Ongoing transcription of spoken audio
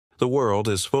The world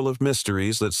is full of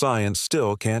mysteries that science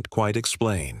still can't quite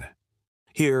explain.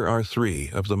 Here are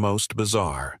 3 of the most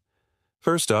bizarre.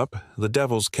 First up, the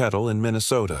Devil's Kettle in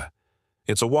Minnesota.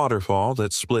 It's a waterfall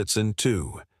that splits in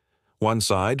 2. One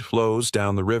side flows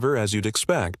down the river as you'd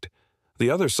expect. The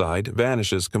other side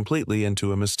vanishes completely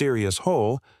into a mysterious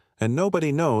hole, and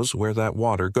nobody knows where that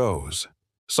water goes.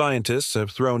 Scientists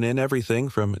have thrown in everything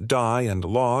from dye and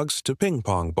logs to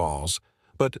ping-pong balls,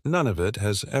 but none of it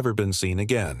has ever been seen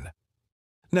again.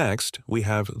 Next, we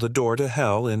have the Door to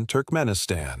Hell in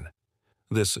Turkmenistan.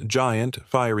 This giant,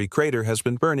 fiery crater has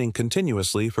been burning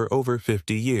continuously for over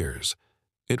 50 years.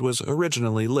 It was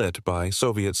originally lit by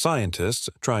Soviet scientists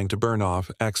trying to burn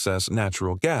off excess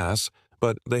natural gas,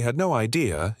 but they had no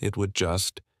idea it would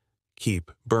just keep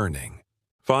burning.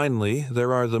 Finally,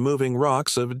 there are the moving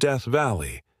rocks of Death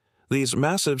Valley. These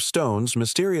massive stones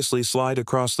mysteriously slide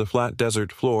across the flat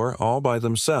desert floor all by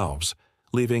themselves,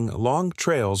 leaving long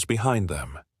trails behind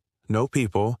them. No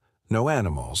people, no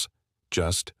animals,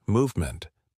 just movement.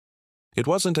 It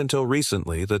wasn't until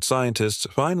recently that scientists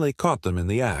finally caught them in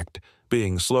the act,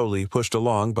 being slowly pushed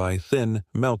along by thin,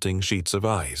 melting sheets of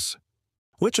ice.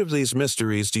 Which of these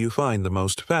mysteries do you find the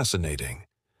most fascinating?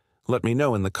 Let me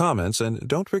know in the comments, and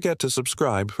don't forget to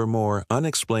subscribe for more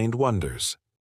unexplained wonders.